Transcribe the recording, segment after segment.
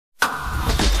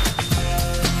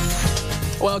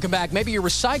Welcome back. Maybe you're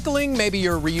recycling, maybe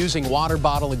you're reusing water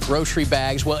bottle and grocery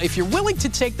bags. Well, if you're willing to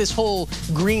take this whole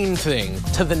green thing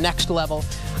to the next level,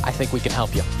 I think we can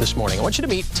help you this morning. I want you to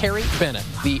meet Terri Bennett,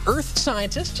 the earth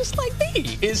scientist, just like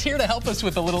me, is here to help us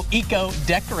with a little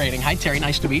eco-decorating. Hi, Terri.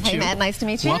 Nice to meet you. Hey, Matt. Nice to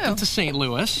meet you. Welcome to St.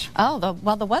 Louis. Oh,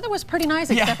 well, the weather was pretty nice,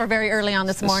 except for very early on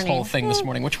this morning. This whole thing this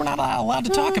morning, which we're not allowed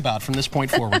to talk about from this point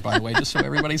forward, by the way, just so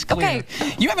everybody's clear.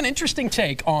 Okay. You have an interesting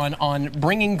take on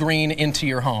bringing green into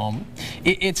your home.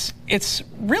 It's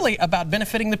really about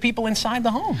benefiting the people inside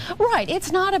the home. Right.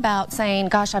 It's not about saying,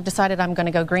 gosh, I've decided I'm going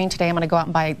to go green today. I'm going to go out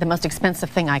and buy the most expensive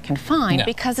thing I can find. No.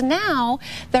 Because now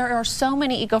there are so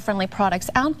many eco-friendly products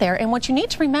out there. And what you need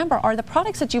to remember are the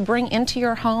products that you bring into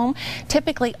your home,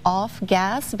 typically off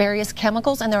gas, various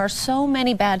chemicals. And there are so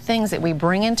many bad things that we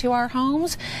bring into our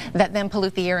homes that then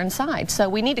pollute the air inside. So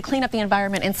we need to clean up the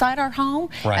environment inside our home.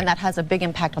 Right. And that has a big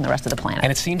impact on the rest of the planet.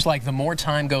 And it seems like the more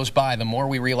time goes by, the more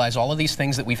we realize all of these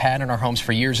things that we've had in our homes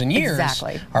for years and years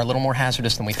are a little more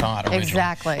hazardous than we thought originally.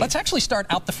 Exactly. Let's actually start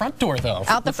out the front door, though.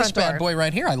 Out the front door. This bad boy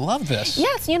right here. I love this.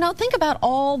 Yes, you know, think about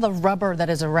all the rubber that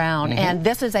is around, and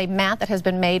this is a mat that has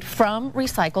been made from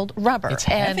recycled rubber. It's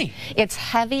heavy. And it's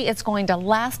heavy, it's going to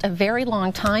last a very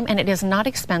long time, and it is not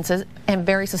expensive and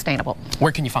very sustainable.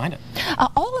 Where can you find it?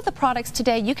 All of the products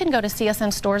today, you can go to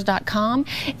CSNStores.com,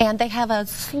 and they have a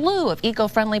slew of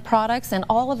eco-friendly products, and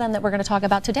all of them that we're going to talk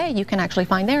about today, you can actually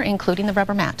find there, including the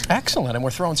rubber mat. Excellent, and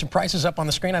we're throwing some prices up on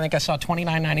the screen. I think I saw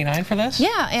 $29.99 for this.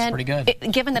 Yeah, and pretty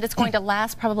good. Given that it's going to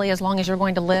last probably as long as you're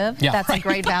going to live, that's a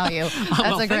great value. That's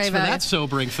well, a great thanks for value. that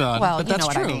sobering thought. Well, but that's you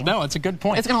know true. what I mean. No, it's a good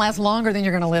point. It's going to last longer than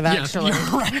you're going to live, actually.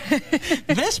 Yes, you're right.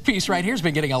 This piece right here has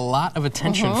been getting a lot of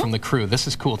attention from the crew. This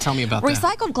is cool. Tell me about that.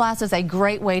 Recycled glass is a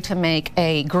great way to make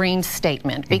a green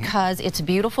statement because it's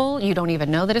beautiful. You don't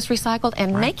even know that it's recycled.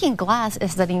 And making glass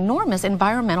is an enormous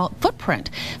environmental footprint.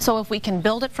 So if we can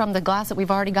build it from the glass that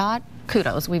we've already got,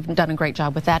 kudos. We've done a great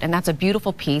job with that, and that's a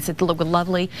beautiful piece. It looks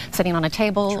lovely sitting on a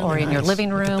table or in your living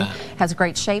room. Has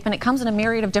great shape, and it comes in a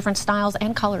myriad of different styles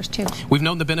and colors, too. We've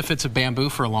known the benefits of bamboo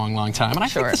for a long, long time, and I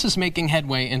think this is making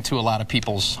headway into a lot of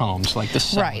people's homes, like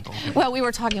this. Right. Well, we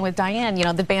were talking with Diane. You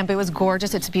know, the bamboo is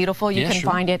gorgeous. It's beautiful. You can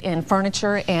find it in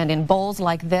furniture and in bowls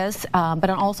like this, but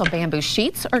also bamboo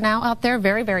sheets are now out there,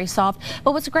 very, very soft.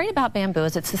 But what's great about bamboo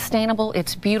is it's sustainable,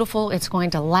 it's beautiful, it's going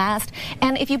to last.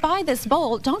 And if you buy this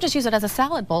bowl, don't just use it as a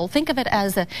salad bowl. Think of it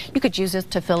as you could use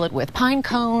it to fill it with pine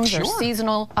cones or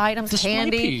seasonal items,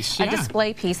 candy. A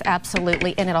display piece,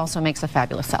 absolutely. And it also makes a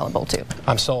fabulous salad bowl, too.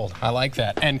 I'm sold. I like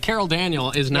that. And Carol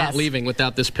Daniel is not leaving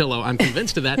without this pillow. I'm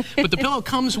convinced of that. But the pillow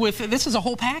comes with, this is a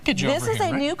whole package over here, This is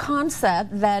a new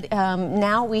concept that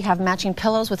now we have matching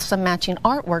pillows with some matching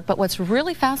artwork. But what's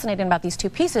really fascinating about these two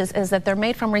pieces is that they're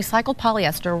made from recycled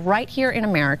polyester right here in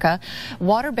America,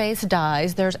 water-based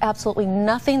dyes. There's absolutely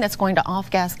nothing that's going to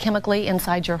off-gas chemically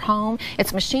inside your home.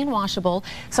 It's machine washable,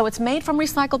 so it's made from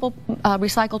recycled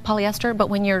polyester, but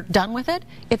when you're done with it,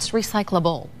 it's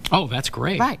recyclable. Oh, that's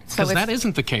great. Right. Because that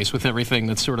isn't the case with everything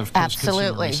that's sort of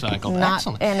post-consumer recycled.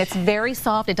 Excellent. And it's very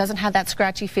soft. It doesn't have that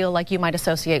scratchy feel like you might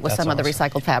associate with some other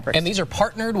recycled fabrics. And these are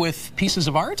partnered with pieces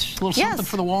of art? A little something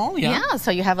for the wall? Yeah,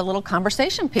 so you have a little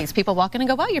conversation piece. People walk in and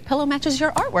go, wow, your pillow matches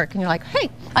your artwork. And you're like, hey,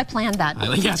 I planned that.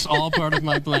 Yes, all part of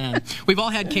my plan. We've all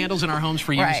had candles in our homes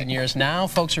for years and years. Now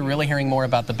folks are really hearing more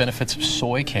about the benefits of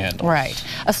soy candles. Right.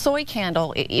 A soy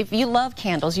candle, if you love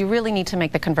candles, you really need to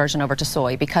make the conversion over to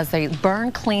soy because they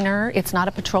burn cleaner. It's not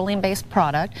a petroleum-based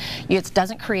product. It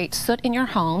doesn't create soot in your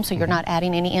home, so you're not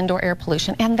adding any indoor air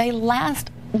pollution, and they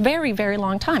last very, very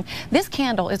long time. This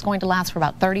candle is going to last for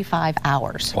about 35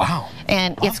 hours. Wow.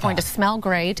 And it's going to smell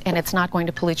great, and it's not going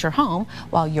to pollute your home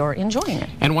while you're enjoying it.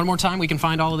 And one more time, we can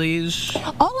find all of these?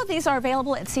 All of these are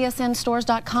available at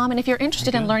CSNStores.com, and if you're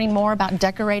interested in learning more about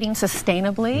decorating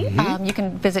sustainably, you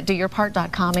can visit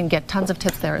doyourpart.com and get tons of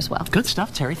tips there as well. Good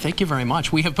stuff, Terri. Thank you very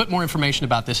much. We have put more information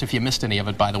about this if you missed any of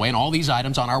it, by the way, and all these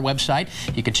items on our website.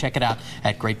 You can check it out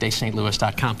at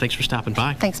greatdaystlouis.com. Thanks for stopping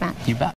by. Thanks, Matt. You bet.